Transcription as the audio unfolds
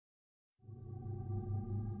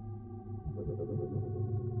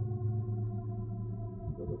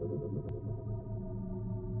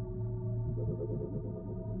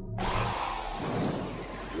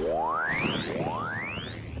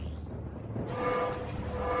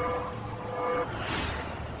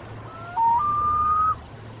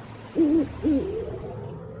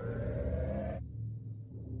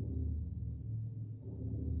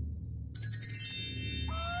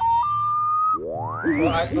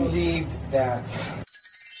believed that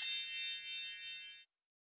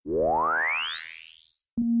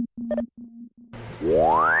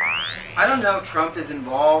I don't know if Trump is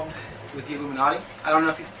involved with the Illuminati. I don't know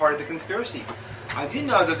if he's part of the conspiracy. I do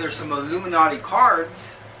know that there's some Illuminati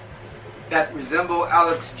cards that resemble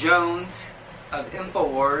Alex Jones of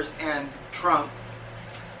InfoWars and Trump.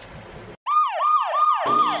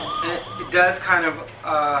 And it does kind of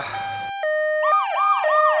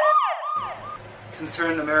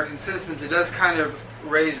concern American citizens. It does kind of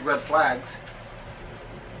raise red flags,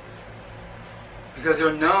 because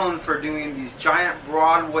they're known for doing these giant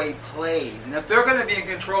Broadway plays. And if they're going to be in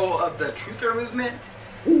control of the truther movement,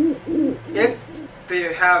 if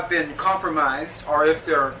they have been compromised, or if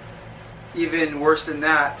they're even worse than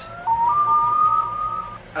that,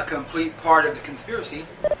 a complete part of the conspiracy,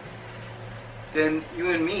 then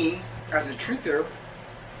you and me, as a truther,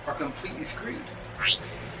 are completely screwed.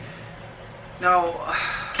 Now,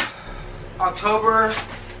 October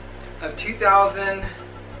of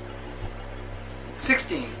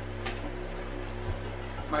 2016,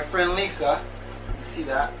 my friend Lisa, you see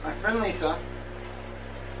that? My friend Lisa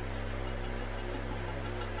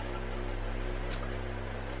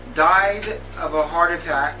died of a heart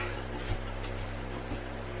attack.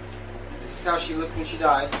 This is how she looked when she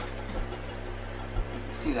died.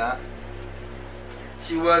 You see that?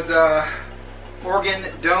 She was a organ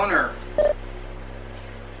donor.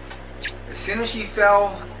 As soon as she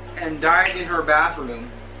fell and died in her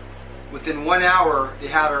bathroom, within 1 hour, they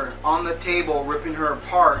had her on the table, ripping her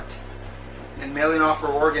apart and mailing off her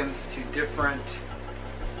organs to different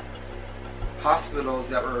hospitals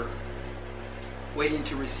that were waiting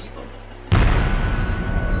to receive them.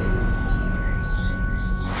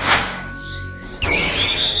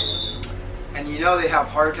 And you know they have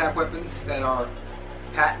heart attack weapons that are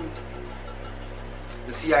patent.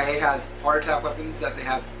 The CIA has heart attack weapons that they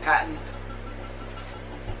have patent.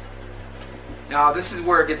 Now this is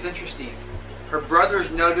where it gets interesting. Her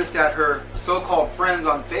brothers noticed that her so-called friends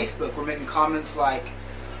on Facebook were making comments like,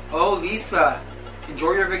 "Oh Lisa,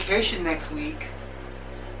 enjoy your vacation next week."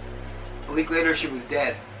 A week later she was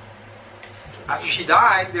dead. After she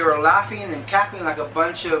died, they were laughing and cackling like a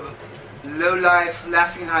bunch of low-life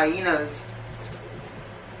laughing hyenas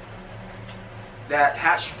that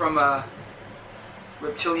hatched from a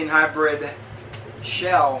reptilian hybrid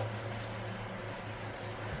shell.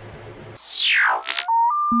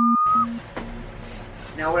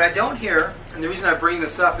 Now what I don't hear, and the reason I bring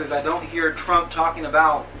this up is I don't hear Trump talking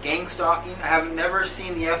about gang stalking. I have never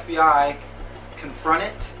seen the FBI confront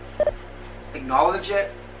it, acknowledge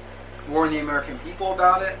it, warn the American people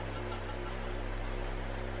about it.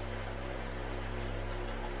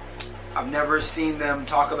 I've never seen them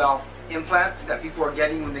talk about implants that people are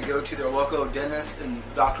getting when they go to their local dentist and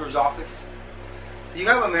doctor's office. So you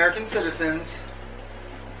have American citizens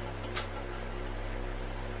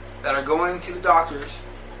that are going to the doctors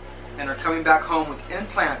and are coming back home with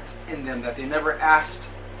implants in them that they never asked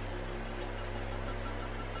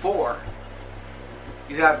for.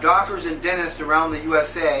 You have doctors and dentists around the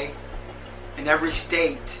USA in every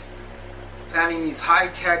state planning these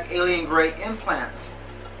high-tech alien gray implants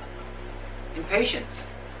in patients.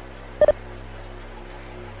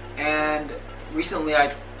 And recently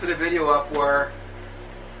I put a video up where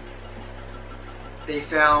they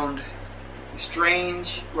found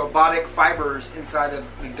strange robotic fibers inside of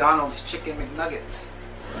McDonald's chicken McNuggets.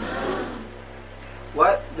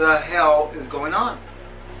 What the hell is going on?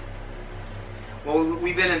 Well,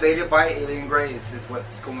 we've been invaded by alien greys is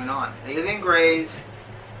what's going on. Alien greys,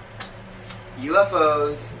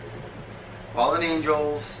 UFOs, fallen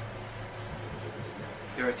angels.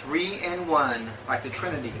 They're 3 in 1, like the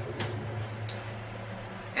Trinity.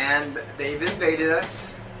 And they've invaded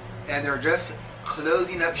us, and they're just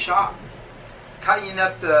closing up shop, cutting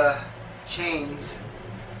up the chains,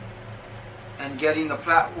 and getting the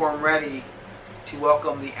platform ready to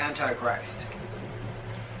welcome the Antichrist,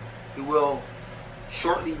 who will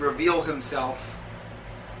shortly reveal himself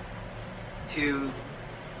to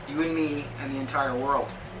you and me and the entire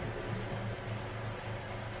world.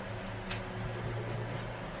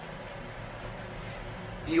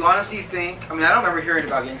 Do you honestly think, I don't remember hearing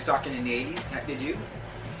about gang stalking in the 80s, did you?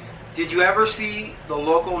 Did you ever see the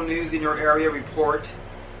local news in your area report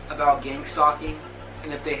about gang stalking?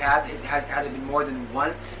 And if they had it been more than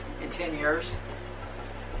once in 10 years?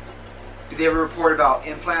 Did they ever report about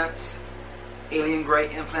implants, alien gray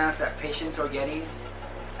implants that patients are getting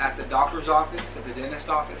at the doctor's office, at the dentist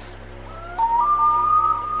office?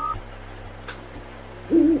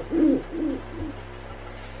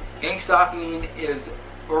 Gang stalking is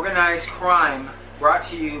organized crime brought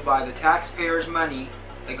to you by the taxpayers' money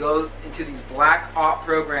that go into these black op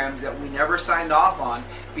programs that we never signed off on,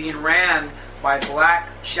 being ran by black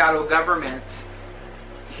shadow governments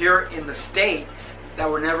here in the States that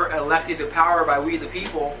were never elected to power by we the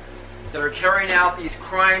people, that are carrying out these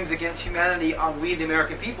crimes against humanity on we the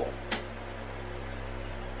American people.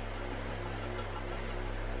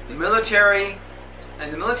 The military,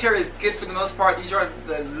 and the military is good for the most part. These are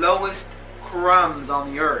the lowest crumbs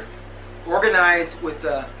on the earth, organized with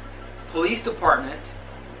the police department.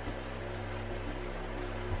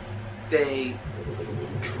 They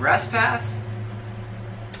trespass.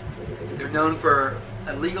 They're known for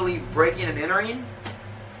illegally breaking and entering.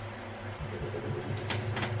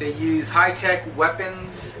 They use high-tech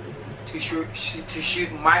weapons to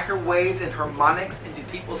shoot microwaves and harmonics into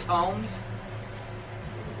people's homes,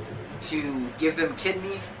 to give them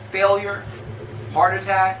kidney failure, heart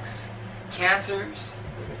attacks, cancers,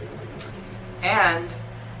 and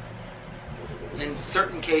in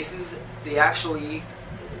certain cases they actually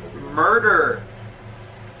murder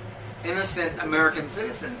innocent American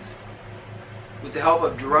citizens with the help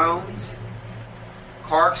of drones,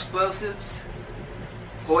 car explosives,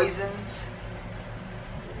 poisons,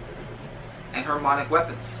 and harmonic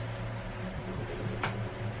weapons.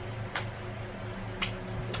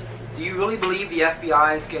 Do you really believe the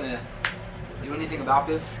FBI is going to do anything about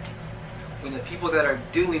this when the people that are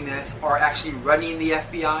doing this are actually running the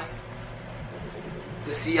FBI,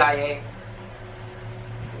 the CIA,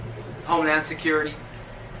 Homeland Security,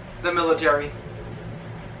 the military?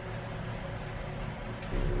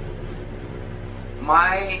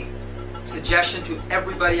 My suggestion to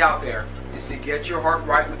everybody out there is to get your heart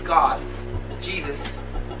right with God, Jesus.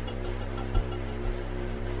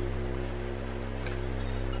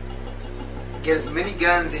 Get as many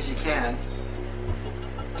guns as you can,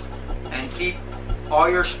 and keep all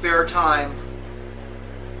your spare time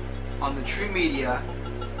on the true media,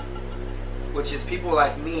 which is people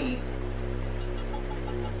like me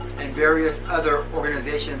and various other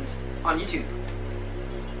organizations on YouTube.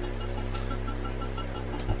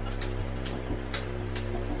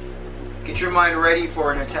 Get your mind ready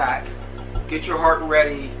for an attack. Get your heart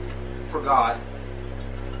ready for God.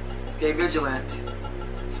 Stay vigilant.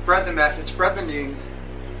 Spread the message, spread the news.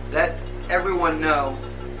 Let everyone know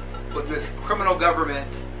what this criminal government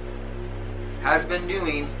has been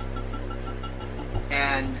doing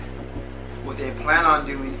and what they plan on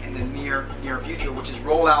doing in the near future, which is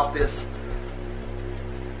roll out this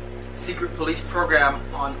secret police program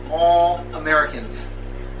on all Americans.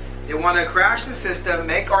 They want to crash the system,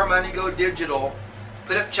 make our money go digital,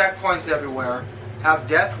 put up checkpoints everywhere, have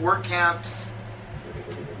death work camps,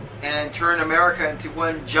 and turn America into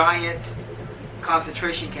one giant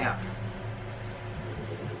concentration camp.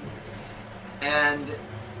 And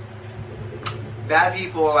bad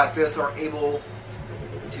people like this are able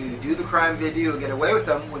to do the crimes they do and get away with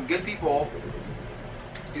them when good people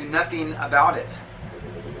do nothing about it.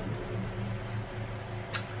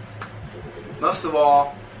 Most of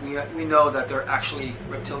all, we know that they're actually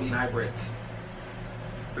reptilian hybrids.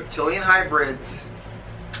 Reptilian hybrids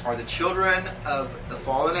are the children of the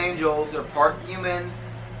fallen angels. They're part human,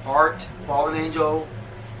 part fallen angel,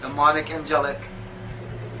 demonic, angelic,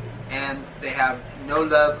 and they have no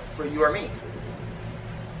love for you or me.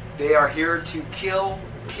 They are here to kill,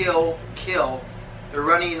 kill, kill. They're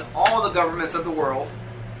running all the governments of the world,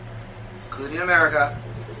 including America.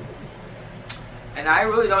 And I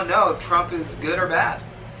really don't know if Trump is good or bad.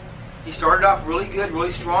 He started off really good, really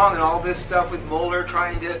strong, and all this stuff with Mueller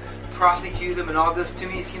trying to prosecute him and all this, to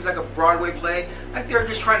me seems like a Broadway play, like they're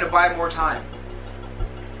just trying to buy more time.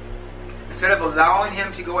 Instead of allowing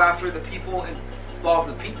him to go after the people involved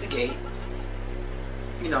in Pizzagate,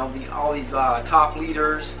 you know, all these top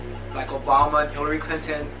leaders like Obama and Hillary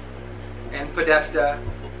Clinton and Podesta,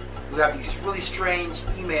 who have these really strange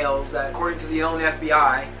emails that, according to the own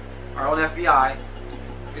FBI, our own FBI,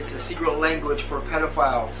 it's a secret language for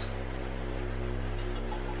pedophiles,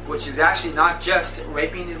 which is actually not just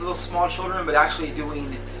raping these little small children, but actually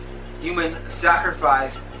doing human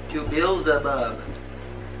sacrifice to Beelzebub.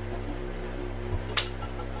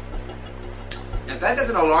 Now, if that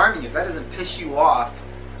doesn't alarm you, if that doesn't piss you off,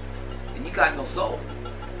 then you got no soul.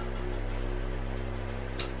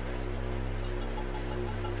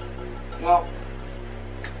 Well,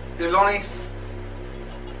 there's only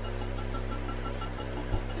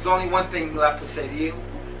one thing left to say to you.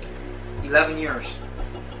 11 years.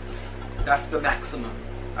 That's the maximum.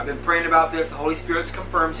 I've been praying about this. The Holy Spirit's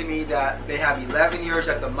confirmed to me that they have 11 years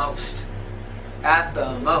at the most. At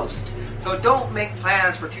the most. So don't make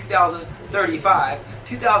plans for 2035,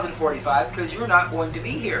 2045, because you're not going to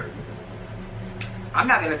be here. I'm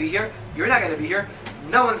not going to be here. You're not going to be here.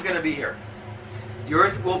 No one's going to be here. The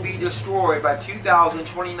earth will be destroyed by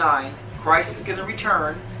 2029. Christ is going to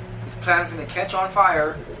return. His planet's going to catch on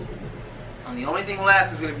fire. And the only thing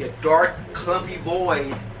left is going to be a dark, clumpy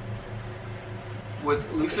void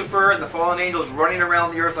with Lucifer and the fallen angels running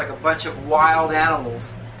around the earth like a bunch of wild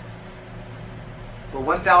animals for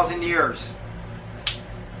 1,000 years.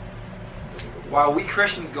 While we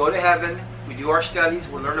Christians go to heaven, we do our studies,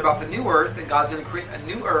 we learn about the new earth, and God's going to create a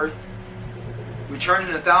new earth, return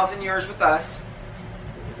in 1,000 years with us,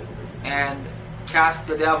 and cast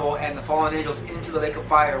the devil and the fallen angels into the lake of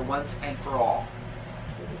fire once and for all.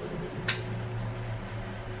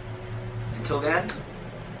 Until then,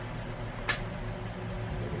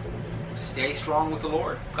 stay strong with the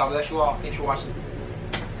Lord. God bless you all. Thanks for watching.